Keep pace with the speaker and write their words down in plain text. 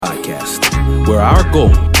where our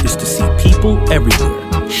goal is to see people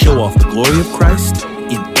everywhere show off the glory of Christ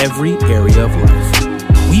in every area of life.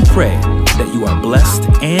 We pray that you are blessed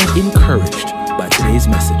and encouraged by today's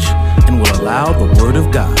message and will allow the Word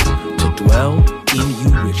of God to dwell in you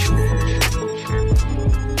richly. I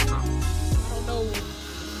don't know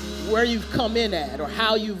where you've come in at or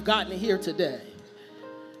how you've gotten here today,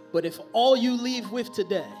 but if all you leave with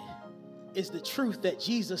today is the truth that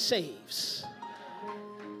Jesus saves,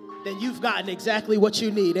 then you've gotten exactly what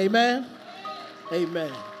you need. Amen?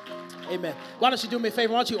 Amen. Amen. Why don't you do me a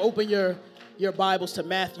favor? Why don't you open your Bibles to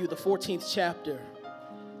Matthew, the 14th chapter.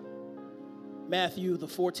 Matthew, the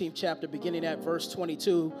 14th chapter, beginning at verse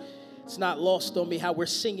 22. It's not lost on me how we're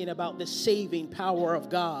singing about the saving power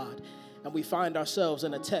of God. And we find ourselves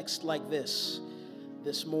in a text like this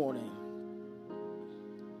morning.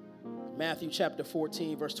 Matthew chapter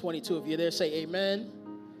 14, verse 22. If you're there, say amen.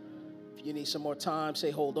 If you need some more time,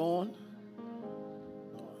 say hold on.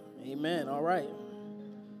 Amen. All right.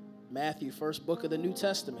 Matthew, first book of the New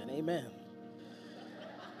Testament. Amen.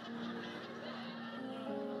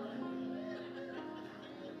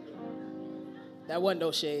 That wasn't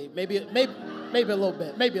no shade. Maybe a little bit. Maybe a little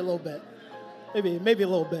bit. Maybe a little bit. Maybe a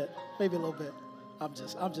little bit. I'm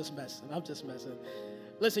just messing.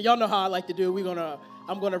 Listen, y'all know how I like to do.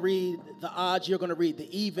 I'm gonna read the odds. You're gonna read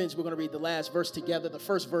the evens. We're gonna read the last verse together. The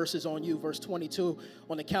first verse is on you, verse 22.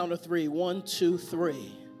 On the count of three. 1, 2,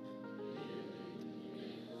 3.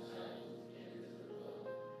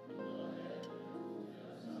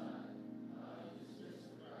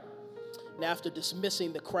 And after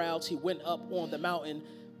dismissing the crowds, he went up on the mountain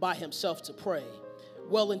by himself to pray.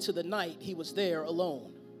 Well into the night, he was there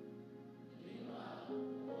alone.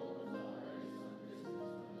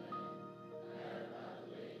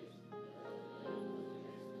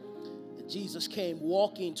 Jesus came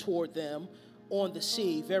walking toward them on the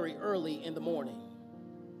sea very early in the morning.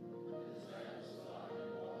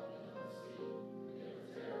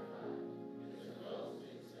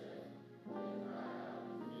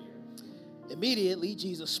 Immediately,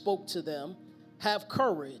 Jesus spoke to them, "Have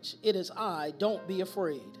courage, it is I, don't be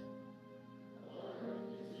afraid."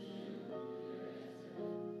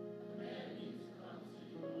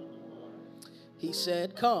 He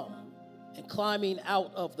said, "Come." And climbing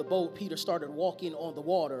out of the boat, Peter started walking on the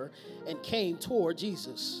water and came toward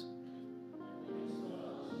Jesus.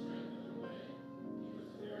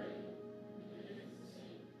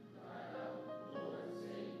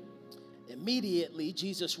 Immediately,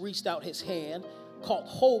 Jesus reached out his hand, caught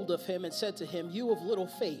hold of him, and said to him, "You of little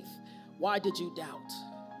faith, why did you doubt?"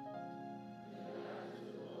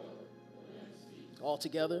 All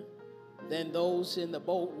together. Then those in the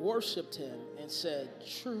boat worshiped him and said,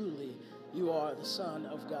 "Truly, you are the Son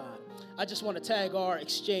of God." I just want to tag our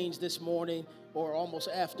exchange this morning or almost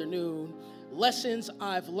afternoon. Lessons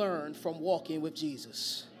I've learned from walking with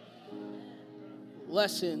Jesus.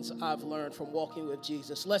 Lessons I've learned from walking with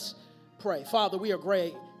Jesus. Let's pray. Father, we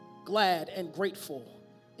are glad and grateful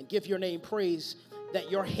and give your name praise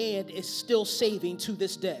that your hand is still saving to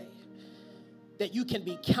this day. That you can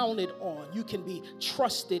be counted on. You can be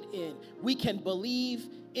trusted in. We can believe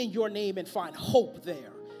in your name and find hope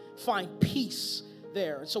there. Find peace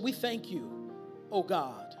there. And so we thank you, oh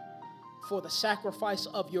God, for the sacrifice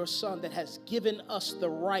of your Son that has given us the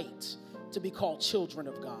right to be called children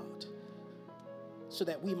of God, so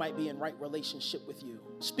that we might be in right relationship with you.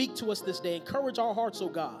 Speak to us this day. Encourage our hearts, oh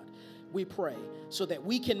God, we pray, so that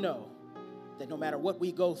we can know that no matter what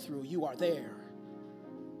we go through, you are there.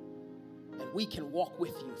 And we can walk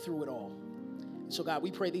with you through it all. So God,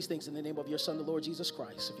 we pray these things in the name of your Son, the Lord Jesus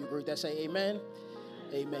Christ. If you agree with that, say amen.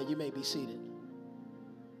 Amen. You may be seated.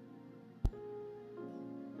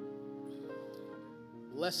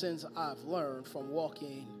 Lessons I've learned from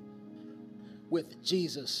walking with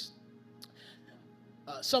Jesus.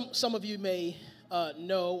 Some of you may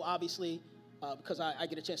know, obviously, because I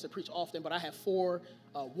get a chance to preach often, but I have 4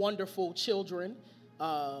 wonderful children.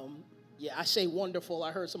 Yeah, I say wonderful.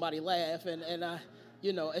 I heard somebody laugh, and I,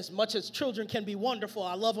 as much as children can be wonderful,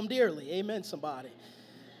 I love them dearly. Amen, somebody.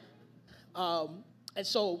 And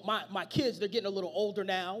so my kids, they're getting a little older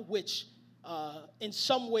now, which in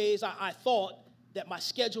some ways I thought that my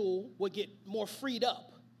schedule would get more freed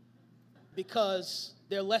up because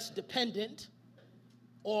they're less dependent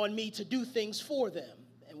on me to do things for them.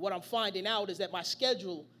 And what I'm finding out is that my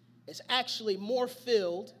schedule is actually more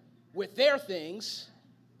filled with their things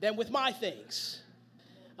than with my things.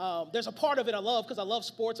 There's a part of it I love because I love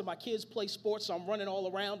sports and my kids play sports, so I'm running all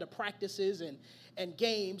around to practices and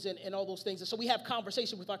games and all those things. And so we have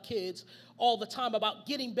conversations with our kids all the time about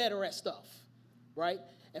getting better at stuff, right?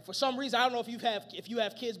 And for some reason, I don't know if you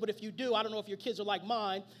have kids, but if you do, I don't know if your kids are like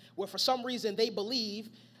mine, where for some reason they believe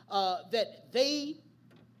that they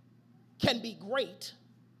can be great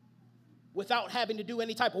without having to do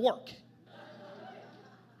any type of work.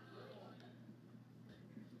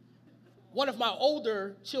 One of my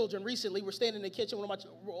older children recently, we're standing in the kitchen, one of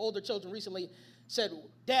my older children recently said,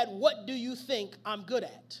 "Dad, what do you think I'm good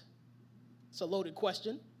at?" It's a loaded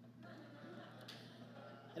question.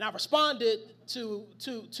 And I responded to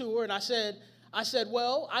her, and I said,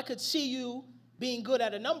 well, I could see you being good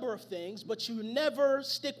at a number of things, but you never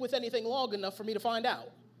stick with anything long enough for me to find out.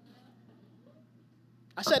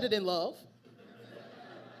 I said it in love.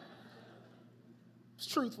 It's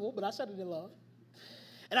truthful, but I said it in love.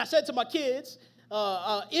 And I said to my kids,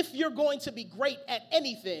 if you're going to be great at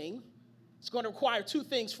anything, it's going to require two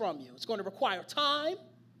things from you. It's going to require time,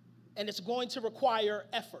 and it's going to require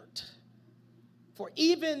effort. For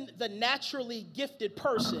even the naturally gifted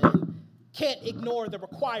person can't ignore the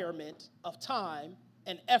requirement of time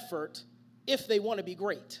and effort if they want to be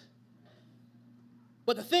great.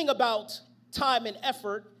 But the thing about time and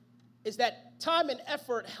effort is that time and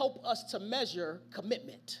effort help us to measure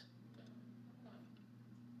commitment.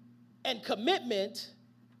 And commitment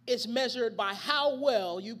is measured by how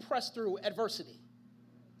well you press through adversity.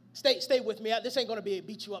 Stay with me. This ain't going to be a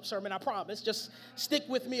beat you up sermon, I promise. Just stick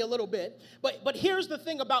with me a little bit. But here's the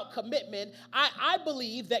thing about commitment. I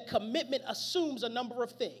believe that commitment assumes a number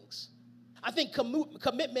of things. I think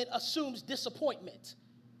commitment assumes disappointment.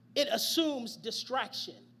 It assumes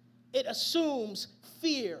distraction. It assumes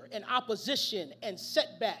fear and opposition and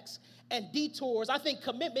setbacks and detours. I think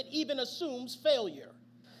commitment even assumes failure.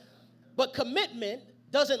 But commitment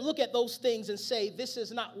doesn't look at those things and say, this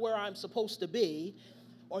is not where I'm supposed to be,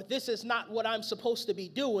 or this is not what I'm supposed to be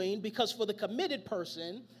doing, because for the committed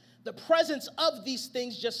person, the presence of these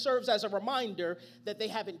things just serves as a reminder that they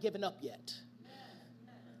haven't given up yet.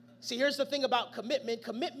 See, here's the thing about commitment.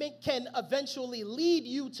 Commitment can eventually lead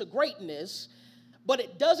you to greatness, but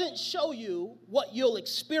it doesn't show you what you'll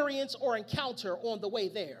experience or encounter on the way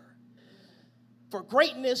there. For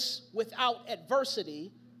greatness without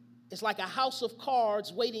adversity is like a house of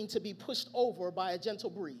cards waiting to be pushed over by a gentle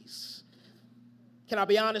breeze. Can I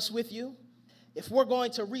be honest with you? If we're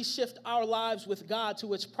going to reshift our lives with God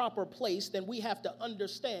to its proper place, then we have to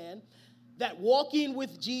understand that walking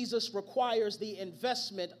with Jesus requires the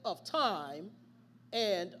investment of time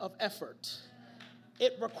and of effort.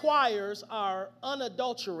 It requires our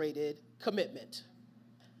unadulterated commitment.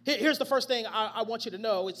 Here's the first thing I want you to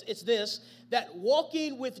know. It's this, that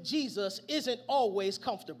walking with Jesus isn't always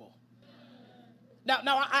comfortable. Now,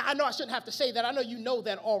 I know I shouldn't have to say that. I know you know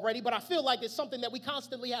that already, but I feel like it's something that we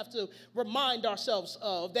constantly have to remind ourselves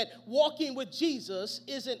of, that walking with Jesus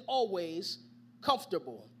isn't always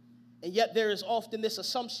comfortable. And yet there is often this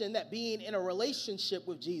assumption that being in a relationship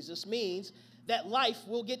with Jesus means that life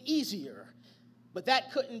will get easier. But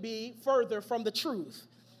that couldn't be further from the truth.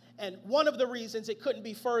 And one of the reasons it couldn't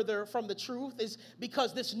be further from the truth is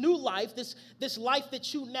because this new life, this life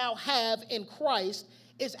that you now have in Christ,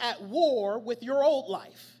 is at war with your old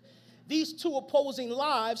life. These two opposing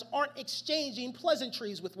lives aren't exchanging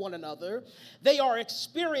pleasantries with one another. They are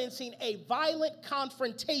experiencing a violent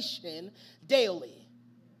confrontation daily.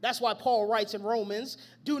 That's why Paul writes in Romans,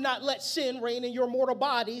 do not let sin reign in your mortal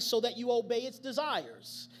body so that you obey its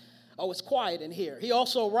desires. Oh, it's quiet in here. He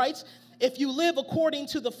also writes, if you live according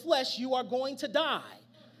to the flesh, you are going to die.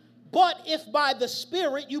 But if by the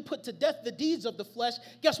Spirit you put to death the deeds of the flesh,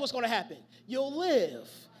 guess what's going to happen? You'll live.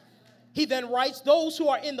 He then writes, those who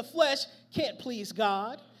are in the flesh can't please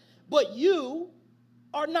God, but you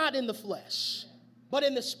are not in the flesh, but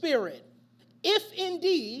in the Spirit, if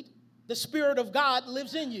indeed the Spirit of God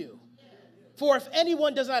lives in you. For if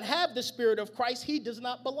anyone does not have the Spirit of Christ, he does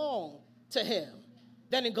not belong to him.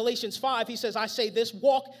 Then in Galatians 5, he says, I say this,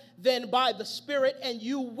 walk then by the Spirit, and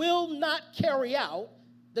you will not carry out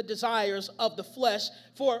the desires of the flesh.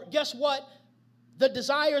 For guess what? The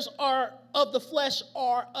desires of the flesh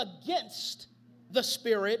are against the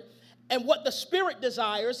Spirit, and what the Spirit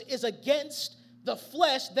desires is against the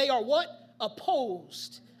flesh. They are what?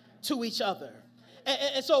 Opposed to each other.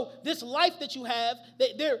 And so this life that you have,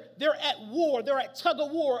 they're at war. They're at tug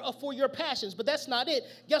of war for your passions. But that's not it.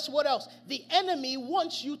 Guess what else? The enemy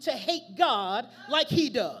wants you to hate God like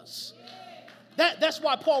he does. That's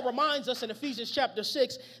why Paul reminds us in Ephesians chapter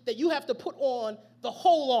 6 that you have to put on the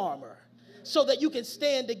whole armor so that you can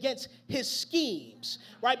stand against his schemes,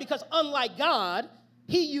 right? Because unlike God,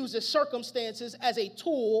 he uses circumstances as a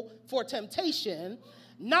tool for temptation,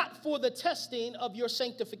 not for the testing of your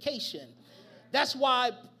sanctification. That's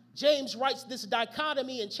why James writes this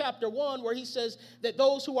dichotomy in chapter 1 where he says that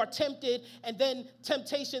those who are tempted and then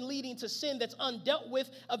temptation leading to sin that's undealt with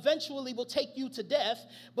eventually will take you to death.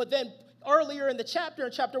 But then earlier in the chapter,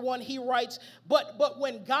 in chapter 1, he writes, but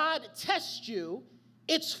when God tests you,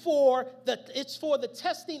 it's for the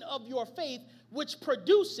testing of your faith, which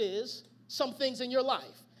produces some things in your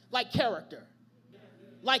life, like character,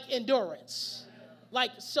 like endurance,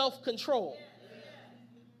 like self-control.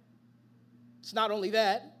 It's not only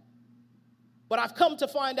that, but I've come to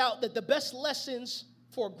find out that the best lessons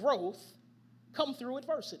for growth come through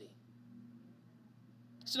adversity.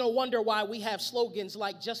 It's no wonder why we have slogans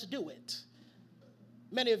like "Just Do It."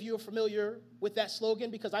 Many of you are familiar with that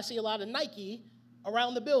slogan because I see a lot of Nike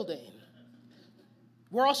around the building.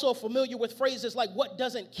 We're also familiar with phrases like "What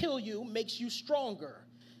doesn't kill you makes you stronger."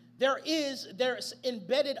 There's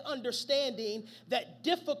embedded understanding that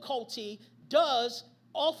difficulty does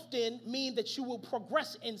often mean that you will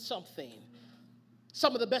progress in something.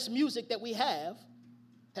 Some of the best music that we have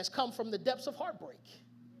has come from the depths of heartbreak,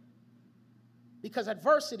 because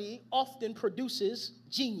adversity often produces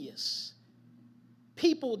genius.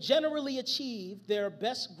 People generally achieve their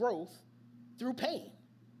best growth through pain.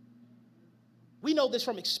 We know this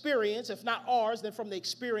from experience, if not ours, then from the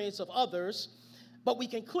experience of others. But we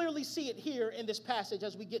can clearly see it here in this passage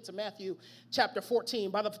as we get to Matthew chapter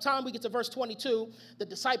 14. By the time we get to verse 22, the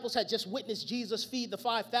disciples had just witnessed Jesus feed the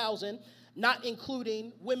 5,000, not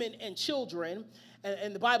including women and children.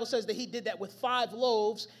 And the Bible says that he did that with 5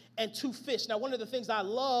 loaves and 2 fish. Now, one of the things I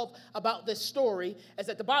love about this story is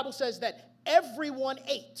that the Bible says that everyone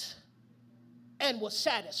ate and was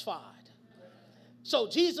satisfied. So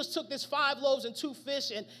Jesus took this 5 loaves and 2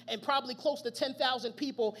 fish and probably close to 10,000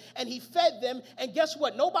 people, and he fed them. And guess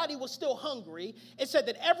what? Nobody was still hungry. It said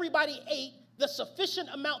that everybody ate the sufficient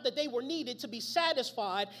amount that they were needed to be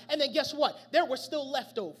satisfied. And then guess what? There were still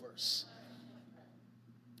leftovers.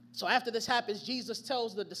 So after this happens, Jesus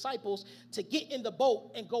tells the disciples to get in the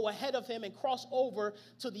boat and go ahead of him and cross over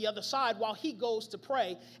to the other side while he goes to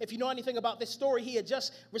pray. If you know anything about this story, he had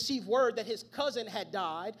just received word that his cousin had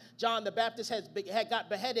died. John the Baptist had got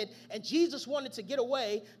beheaded, and Jesus wanted to get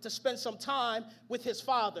away to spend some time with his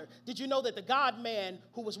Father. Did you know that the God-man,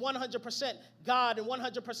 who was 100% God and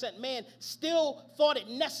 100% man, still thought it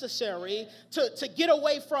necessary to get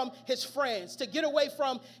away from his friends, to get away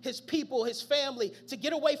from his people, his family, to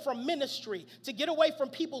get away from ministry, to get away from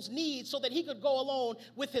people's needs so that he could go alone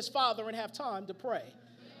with his Father and have time to pray?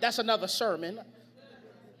 That's another sermon.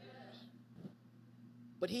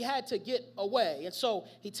 But he had to get away, and so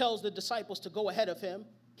he tells the disciples to go ahead of him.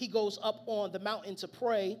 He goes up on the mountain to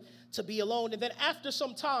pray, to be alone. And then after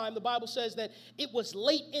some time, the Bible says that it was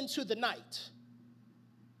late into the night.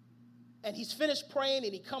 And he's finished praying,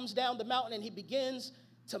 and he comes down the mountain, and he begins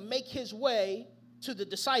to make his way to the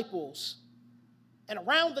disciples. And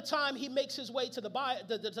around the time he makes his way to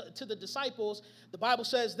the disciples, the Bible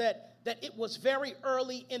says that it was very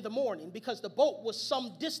early in the morning, because the boat was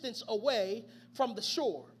some distance away from the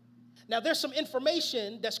shore. Now, there's some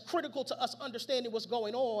information that's critical to us understanding what's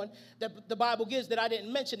going on that the Bible gives that I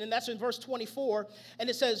didn't mention, and that's in verse 24. And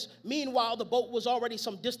it says, meanwhile, the boat was already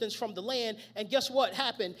some distance from the land, and guess what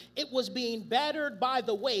happened? It was being battered by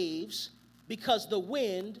the waves because the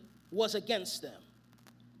wind was against them.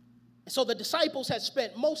 And so the disciples had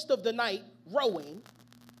spent most of the night rowing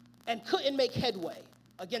and couldn't make headway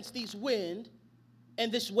against these wind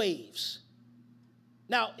and these waves.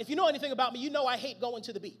 Now, if you know anything about me, you know I hate going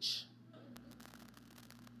to the beach.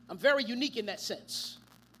 I'm very unique in that sense.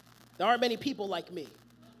 There aren't many people like me.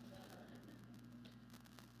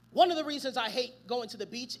 One of the reasons I hate going to the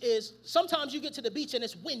beach is sometimes you get to the beach and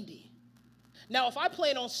it's windy. Now, if I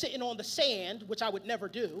plan on sitting on the sand, which I would never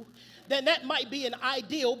do, then that might be an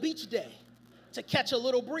ideal beach day to catch a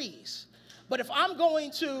little breeze. But if I'm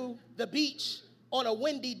going to the beach on a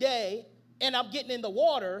windy day and I'm getting in the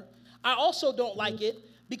water, I also don't like it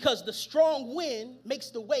because the strong wind makes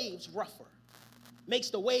the waves rougher, makes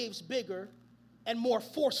the waves bigger and more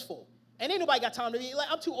forceful. And ain't nobody got time to be, like,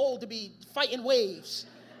 I'm too old to be fighting waves.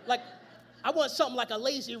 Like, I want something like a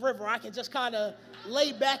lazy river I can just kind of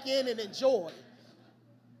lay back in and enjoy.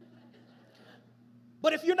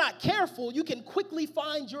 But if you're not careful, you can quickly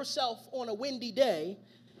find yourself on a windy day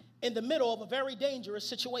in the middle of a very dangerous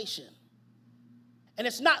situation. And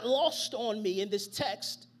it's not lost on me in this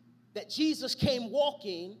text that Jesus came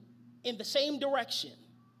walking in the same direction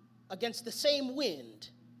against the same wind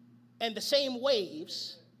and the same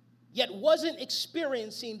waves, yet wasn't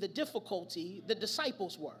experiencing the difficulty the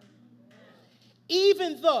disciples were.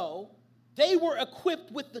 Even though they were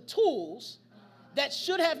equipped with the tools that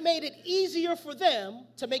should have made it easier for them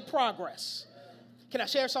to make progress. Can I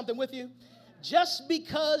share something with you? Just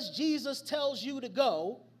because Jesus tells you to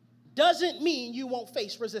go doesn't mean you won't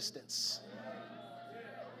face resistance.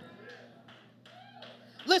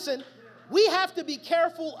 Listen, we have to be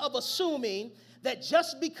careful of assuming that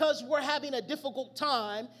just because we're having a difficult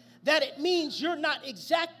time, that it means you're not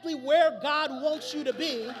exactly where God wants you to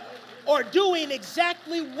be or doing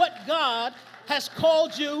exactly what God has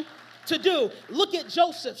called you to do. Look at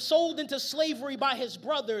Joseph, sold into slavery by his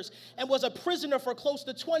brothers and was a prisoner for close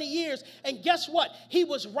to 20 years. And guess what? He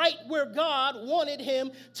was right where God wanted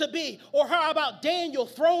him to be. Or how about Daniel,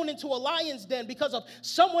 thrown into a lion's den because of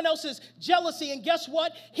someone else's jealousy? And guess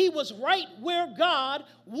what? He was right where God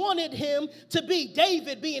wanted him to be.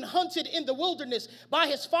 David being hunted in the wilderness by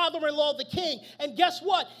his father-in-law, the king. And guess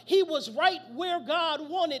what? He was right where God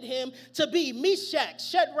wanted him to be. Meshach,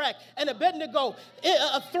 Shadrach, and Abednego,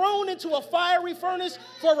 thrown into a fiery furnace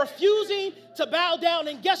for refusing to bow down.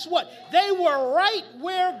 And guess what? They were right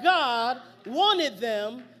where God wanted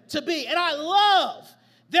them to be. And I love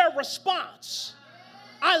their response.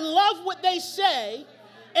 I love what they say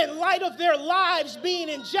in light of their lives being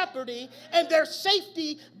in jeopardy and their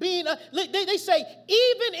safety being, they say,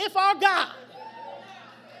 even if our God,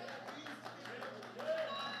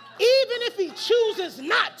 even if he chooses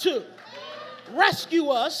not to rescue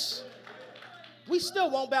us, we still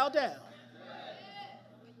won't bow down.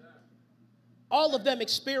 All of them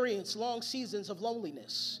experienced long seasons of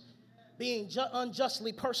loneliness, being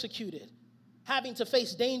unjustly persecuted, having to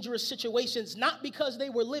face dangerous situations, not because they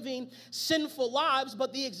were living sinful lives,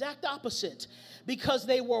 but the exact opposite, because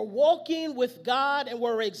they were walking with God and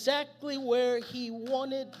were exactly where he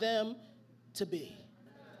wanted them to be.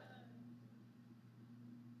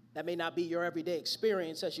 That may not be your everyday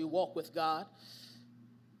experience as you walk with God.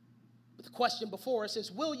 But the question before us is,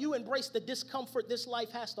 will you embrace the discomfort this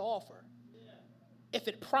life has to offer if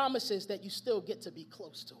it promises that you still get to be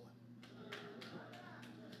close to him?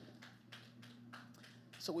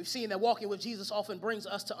 So we've seen that walking with Jesus often brings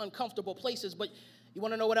us to uncomfortable places, but you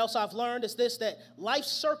want to know what else I've learned? Is this, that life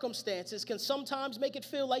circumstances can sometimes make it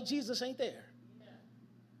feel like Jesus ain't there.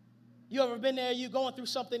 You ever been there, you're going through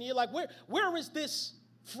something, and you're like, where is this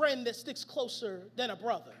friend that sticks closer than a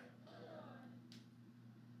brother?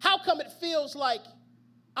 How come it feels like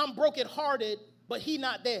I'm brokenhearted, but he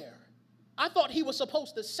not there? I thought he was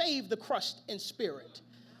supposed to save the crushed in spirit.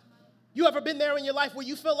 You ever been there in your life where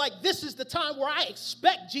you feel like this is the time where I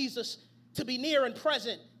expect Jesus to be near and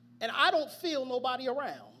present, and I don't feel nobody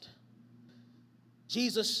around?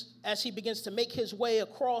 Jesus, as he begins to make his way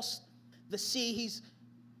across the sea, he's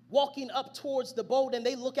walking up towards the boat, and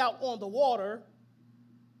they look out on the water,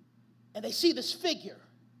 and they see this figure.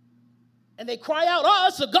 And they cry out, "Oh,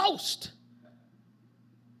 it's a ghost."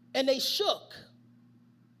 And they shook.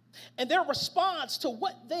 And their response to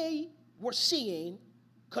what they were seeing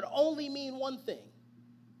could only mean one thing: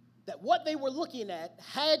 that what they were looking at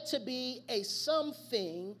had to be a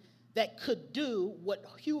something that could do what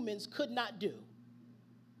humans could not do.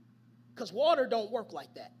 Because water don't work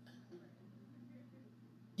like that.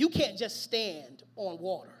 You can't just stand on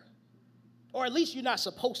water. Or at least you're not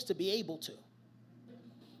supposed to be able to.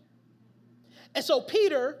 And so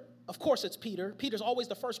Peter, of course it's Peter. Peter's always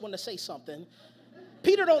the first one to say something.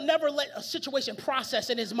 Peter don't never let a situation process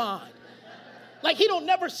in his mind. Like he don't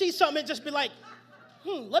never see something and just be like,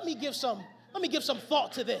 let me give some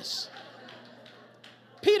thought to this.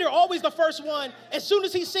 Peter, always the first one, as soon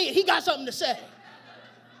as he see it, he got something to say.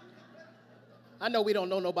 I know we don't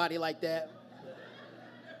know nobody like that.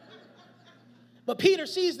 But Peter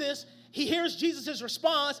sees this, he hears Jesus'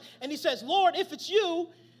 response, and he says, "Lord, if it's you,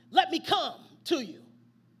 let me come to you.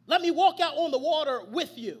 Let me walk out on the water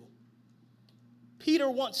with you." Peter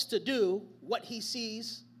wants to do what he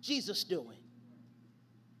sees Jesus doing.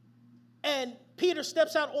 And Peter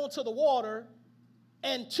steps out onto the water,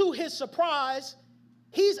 and to his surprise,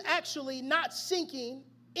 he's actually not sinking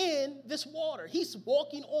in this water. He's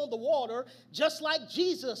walking on the water just like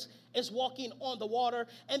Jesus is walking on the water.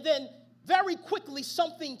 And then very quickly,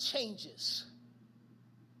 something changes.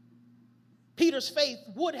 Peter's faith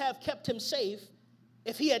would have kept him safe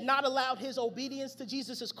if he had not allowed his obedience to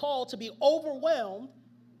Jesus' call to be overwhelmed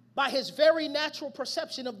by his very natural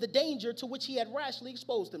perception of the danger to which he had rashly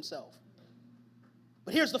exposed himself.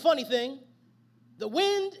 But here's the funny thing: the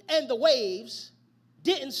wind and the waves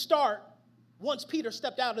didn't start once Peter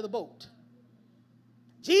stepped out of the boat.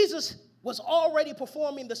 Jesus was already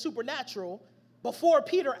performing the supernatural before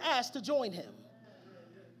Peter asked to join him.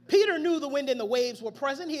 Peter knew the wind and the waves were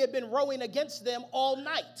present. He had been rowing against them all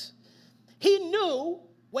night. He knew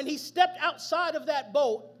when he stepped outside of that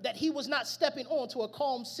boat that he was not stepping onto a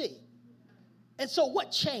calm sea. And so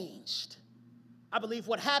what changed? I believe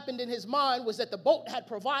what happened in his mind was that the boat had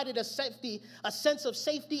provided a sense of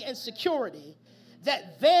safety and security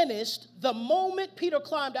that vanished the moment Peter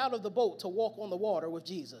climbed out of the boat to walk on the water with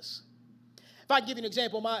Jesus. If I can give you an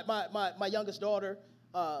example, my youngest daughter,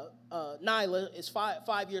 Nyla, is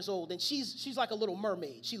 5 years old, and she's like a little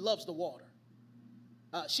mermaid. She loves the water.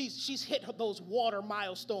 She's hit those water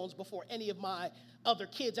milestones before any of my other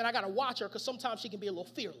kids, and I got to watch her because sometimes she can be a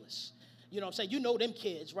little fearless. You know what I'm saying? You know them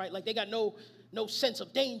kids, right? Like they got no sense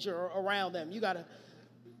of danger around them.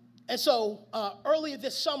 And so earlier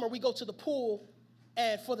this summer, we go to the pool,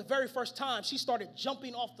 and for the very first time, she started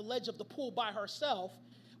jumping off the ledge of the pool by herself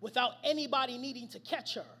without anybody needing to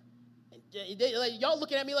catch her. And y'all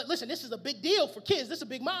looking at me like, listen, this is a big deal for kids. This is a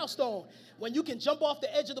big milestone. When you can jump off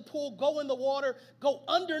the edge of the pool, go in the water, go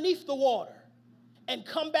underneath the water, and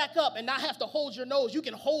come back up and not have to hold your nose. You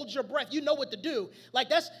can hold your breath. You know what to do. Like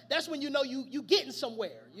that's when you know you getting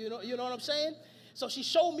somewhere. You know what I'm saying? So she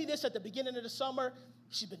showed me this at the beginning of the summer.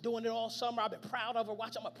 She's been doing it all summer. I've been proud of her.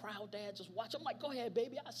 Watch, I'm a proud dad. Just watch. I'm like, go ahead,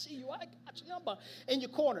 baby. I see you. I got you. I'm in your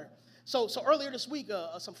corner. So earlier this week,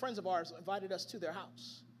 some friends of ours invited us to their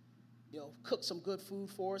house. Cook some good food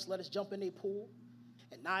for us. Let us jump in their pool.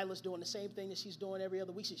 And Nyla's doing the same thing that she's doing every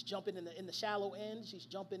other week. She's jumping in the shallow end. She's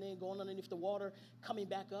jumping in, going underneath the water, coming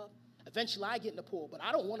back up. Eventually, I get in the pool, but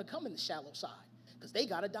I don't want to come in the shallow side because they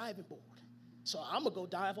got a diving board. So I'm going to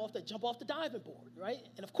go jump off the diving board, right?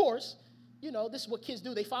 And of course, this is what kids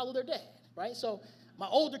do. They follow their dad, right? So my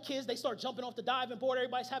older kids, they start jumping off the diving board.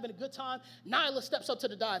 Everybody's having a good time. Nyla steps up to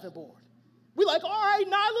the diving board. We're like, all right,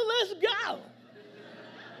 Nyla, let's go.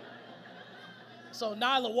 So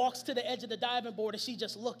Nyla walks to the edge of the diving board, and she's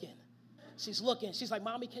just looking. She's looking. She's like,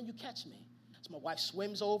 Mommy, can you catch me? So my wife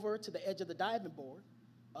swims over to the edge of the diving board,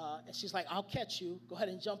 and she's like, I'll catch you. Go ahead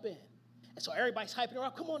and jump in. And so everybody's hyping her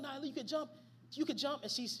up. Come on, Nyla, you can jump. You can jump.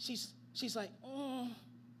 And she's like, And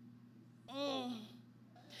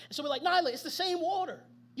so we're like, Nyla, it's the same water.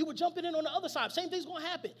 You were jumping in on the other side. Same thing's going to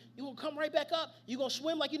happen. You're going to come right back up. You're going to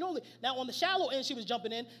swim like you normally. Now, on the shallow end, she was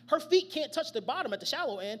jumping in. Her feet can't touch the bottom at the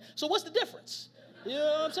shallow end. So what's the difference? You know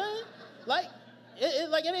what I'm saying? Like,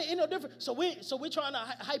 it ain't no different. So we're trying to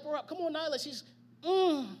hype her up. Come on, Nyla. She's,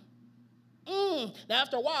 Now,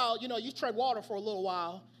 after a while, you tread water for a little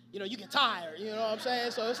while. You get tired. You know what I'm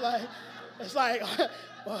saying? So it's like,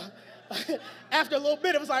 after a little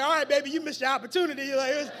bit, it was like, all right, baby, you missed your opportunity. You're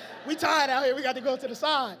like, we tired out here. We got to go to the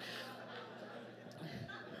side.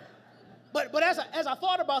 But as I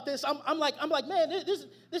thought about this, I'm like, man,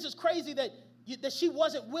 this is crazy that she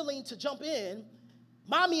wasn't willing to jump in.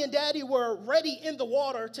 Mommy and Daddy were ready in the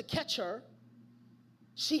water to catch her.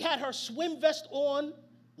 She had her swim vest on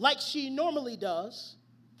like she normally does.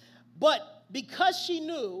 But because she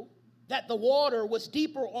knew that the water was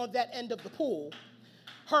deeper on that end of the pool,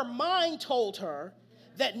 her mind told her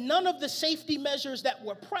that none of the safety measures that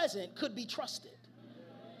were present could be trusted.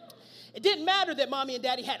 It didn't matter that Mommy and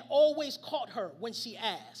Daddy had always caught her when she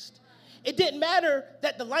asked. It didn't matter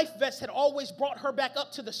that the life vest had always brought her back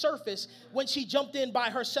up to the surface when she jumped in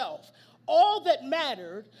by herself. All that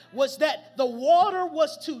mattered was that the water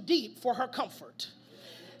was too deep for her comfort.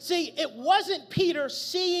 See, it wasn't Peter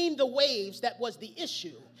seeing the waves that was the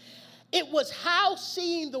issue. It was how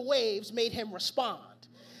seeing the waves made him respond.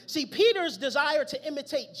 See, Peter's desire to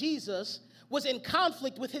imitate Jesus was in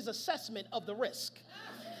conflict with his assessment of the risk.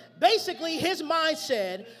 Basically, his mind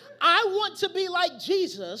said, I want to be like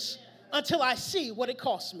Jesus until I see what it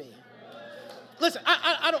costs me. Listen,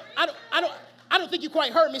 I don't think you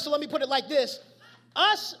quite heard me, so let me put it like this.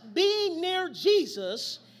 Us being near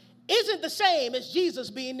Jesus isn't the same as Jesus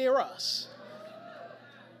being near us.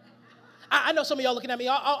 I know some of y'all looking at me.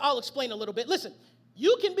 I'll explain a little bit. Listen,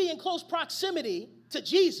 you can be in close proximity to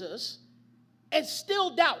Jesus and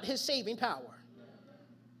still doubt his saving power.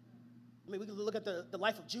 I mean, we can look at the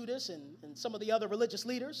life of Judas and some of the other religious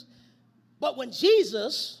leaders. But when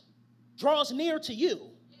Jesus draws near to you,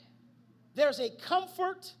 there's a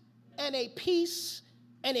comfort and a peace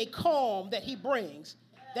and a calm that he brings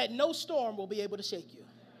that no storm will be able to shake you.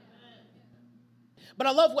 But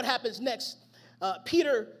I love what happens next.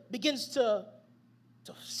 Peter begins to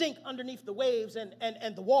sink underneath the waves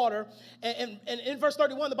and the water. And in verse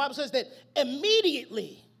 31, the Bible says that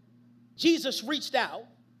immediately Jesus reached out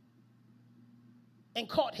and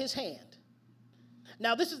caught his hand.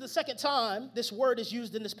 Now, this is the second time this word is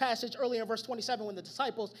used in this passage. Earlier in verse 27, when the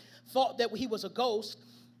disciples thought that he was a ghost,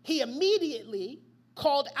 he immediately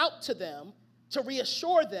called out to them to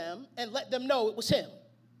reassure them and let them know it was him,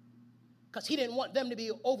 because he didn't want them to be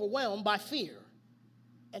overwhelmed by fear.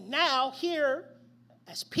 And now here,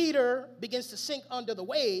 as Peter begins to sink under the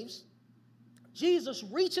waves, Jesus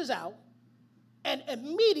reaches out and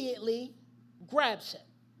immediately grabs him.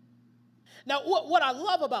 Now, what I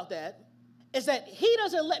love about that is that he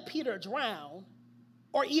doesn't let Peter drown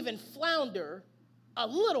or even flounder a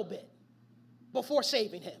little bit before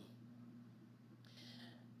saving him.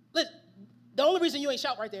 Listen, the only reason you ain't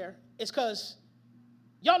shout right there is because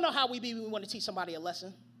y'all know how we be when we want to teach somebody a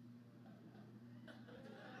lesson.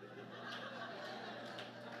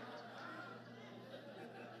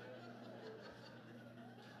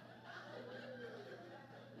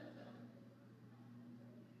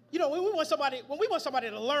 You know, when we want somebody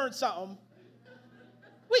to learn something,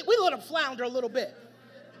 we let them flounder a little bit.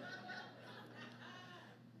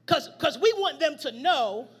 Because we want them to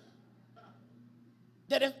know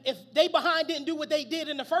that if they behind didn't do what they did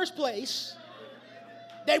in the first place,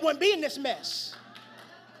 they wouldn't be in this mess.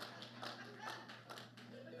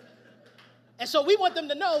 And so we want them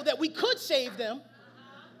to know that we could save them,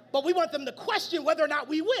 but we want them to question whether or not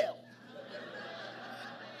we will.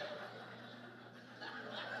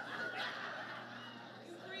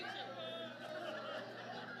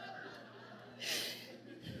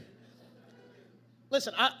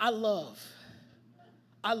 Listen, I love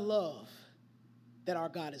that our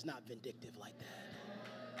God is not vindictive like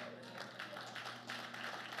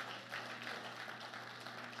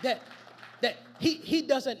that. That he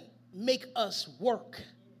doesn't make us work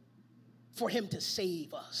for him to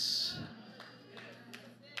save us.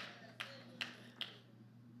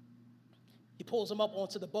 He pulls him up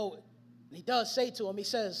onto the boat, and he does say to him, he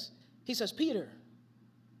says, Peter,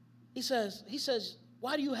 he says,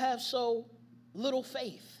 why do you have so little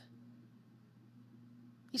faith?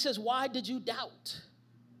 He says, why did you doubt?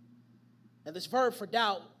 Now, this verb for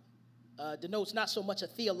doubt denotes not so much a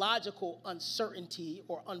theological uncertainty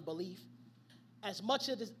or unbelief, as much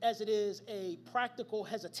as it is a practical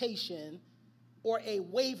hesitation or a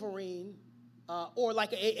wavering or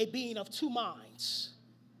like a being of two minds.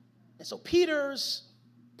 And so Peter's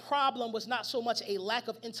problem was not so much a lack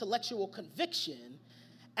of intellectual conviction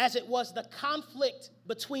as it was the conflict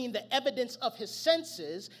between the evidence of his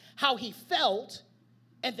senses, how he felt,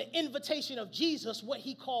 and the invitation of Jesus, what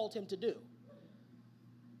he called him to do.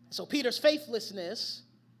 So Peter's faithlessness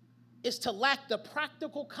is to lack the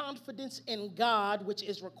practical confidence in God, which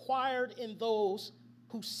is required in those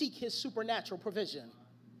who seek his supernatural provision.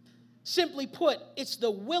 Simply put, it's the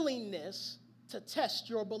willingness to test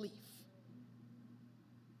your belief.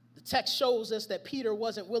 The text shows us that Peter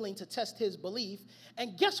wasn't willing to test his belief.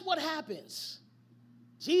 And guess what happens?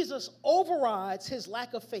 Jesus overrides his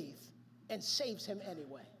lack of faith and saves him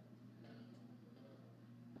anyway.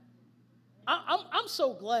 I'm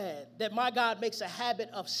so glad that my God makes a habit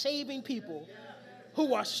of saving people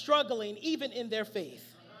who are struggling even in their faith.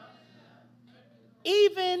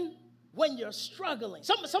 Even when you're struggling.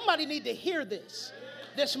 Somebody need to hear this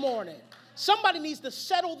morning. Somebody needs to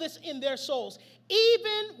settle this in their souls.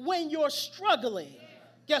 Even when you're struggling,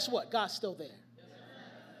 guess what? God's still there.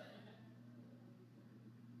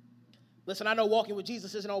 Listen, I know walking with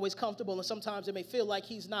Jesus isn't always comfortable, and sometimes it may feel like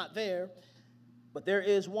he's not there. But there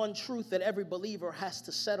is one truth that every believer has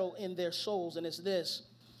to settle in their souls, and it's this: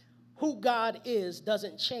 who God is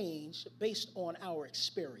doesn't change based on our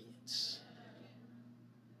experience.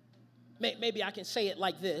 Maybe I can say it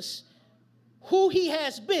like this: who he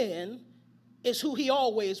has been is who he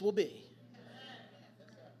always will be.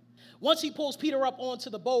 Once he pulls Peter up onto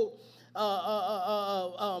the boat,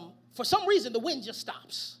 for some reason the wind just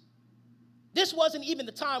stops. This wasn't even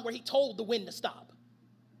the time where he told the wind to stop.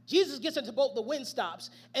 Jesus gets into the boat, the wind stops,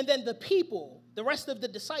 and then the people, the rest of the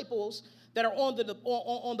disciples that are on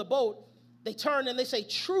the boat, they turn and they say,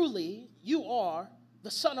 truly, you are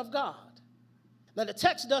the Son of God. Now, the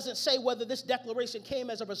text doesn't say whether this declaration came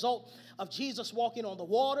as a result of Jesus walking on the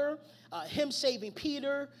water, him saving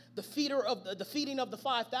Peter, the feeding of the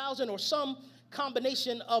 5,000, or some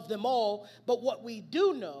combination of them all. But what we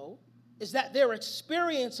do know is that their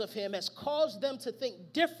experience of him has caused them to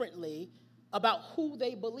think differently about who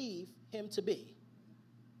they believe him to be.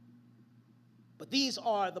 But these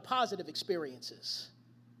are the positive experiences.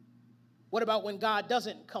 What about when God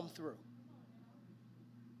doesn't come through?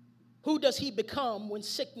 Who does he become when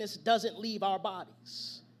sickness doesn't leave our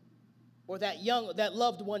bodies? Or that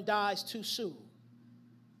loved one dies too soon?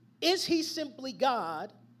 Is he simply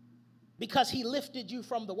God because he lifted you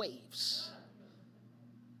from the waves?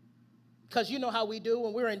 Because you know how we do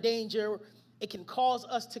when we're in danger, it can cause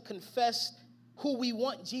us to confess who we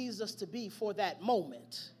want Jesus to be for that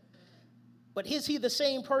moment. But is he the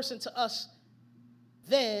same person to us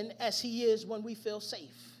then as he is when we feel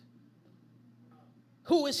safe?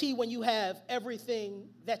 Who is he when you have everything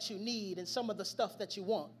that you need and some of the stuff that you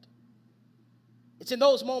want? It's in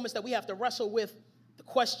those moments that we have to wrestle with the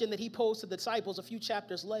question that he posed to the disciples a few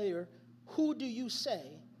chapters later: who do you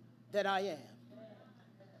say that I am?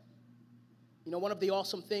 You know, one of the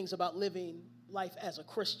awesome things about living life as a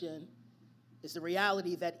Christian is the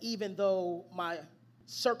reality that even though my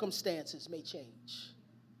circumstances may change,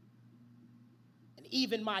 and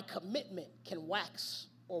even my commitment can wax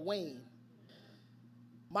or wane,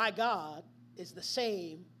 my God is the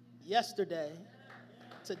same yesterday,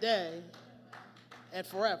 today, and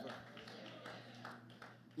forever.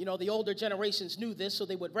 You know, the older generations knew this, so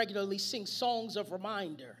they would regularly sing songs of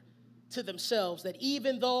reminder to themselves that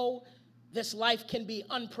even though this life can be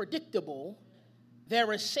unpredictable,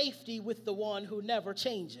 there is safety with the one who never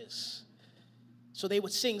changes. So they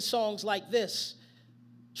would sing songs like this: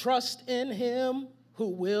 trust in him who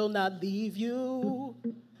will not leave you,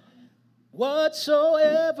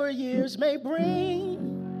 whatsoever years may bring.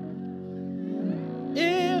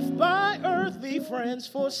 If by earthly friends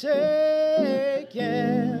forsaken,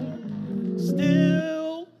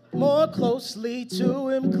 still more closely to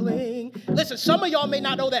him cling. Listen, some of y'all may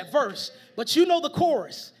not know that verse, but you know the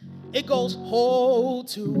chorus. It goes, hold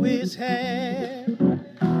to his hand,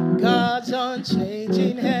 God's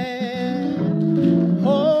unchanging hand.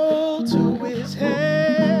 Hold to his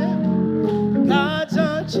hand, God's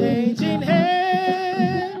unchanging hand.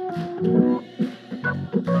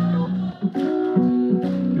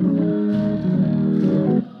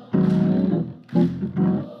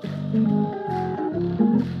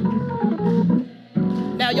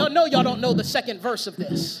 Now, y'all know y'all don't know the second verse of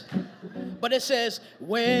this, but it says,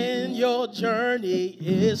 when your journey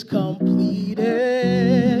is completed,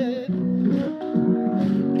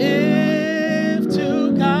 if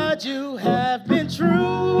to God you have been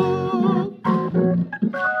true,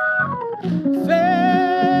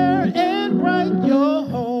 fair and bright your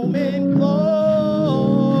home in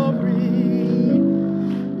glory,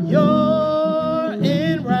 your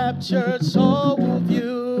enraptured soul will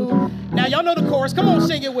view. Now, y'all know the chorus. Come on,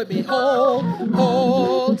 sing it with me.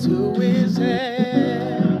 Hold to his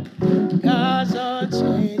hand, God's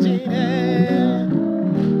unchanging hand.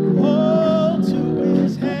 Hold to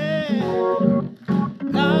his hand,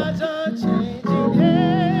 God's unchanging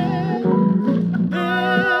hand.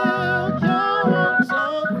 Build your hopes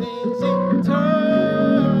on things eternal.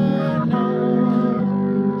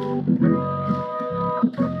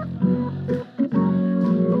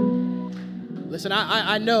 Listen,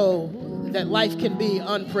 I know that life can be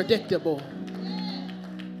unpredictable,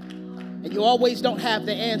 and you always don't have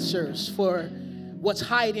the answers for what's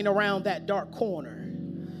hiding around that dark corner.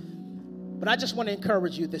 But I just want to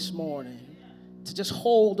encourage you this morning to just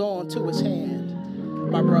hold on to his hand,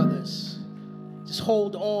 my brothers. Just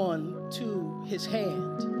hold on to his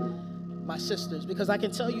hand, my sisters, because I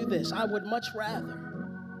can tell you this: I would much rather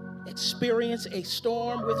experience a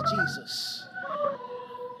storm with Jesus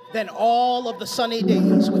than all of the sunny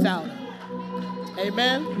days without him.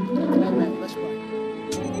 Amen. Amen. Let's pray.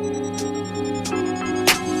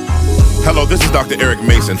 Hello, this is Dr. Eric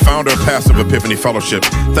Mason, founder and pastor of Epiphany Fellowship.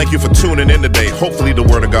 Thank you for tuning in today. Hopefully the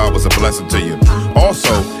Word of God was a blessing to you.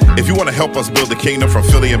 Also, if you want to help us build the kingdom from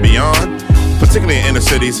Philly and beyond, particularly in inner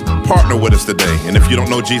cities, partner with us today. And if you don't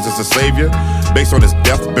know Jesus as Savior, based on his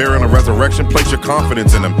death, burial, and resurrection, place your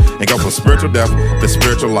confidence in him and go from spiritual death to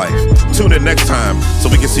spiritual life. Tune in next time so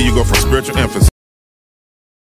we can see you go from spiritual infancy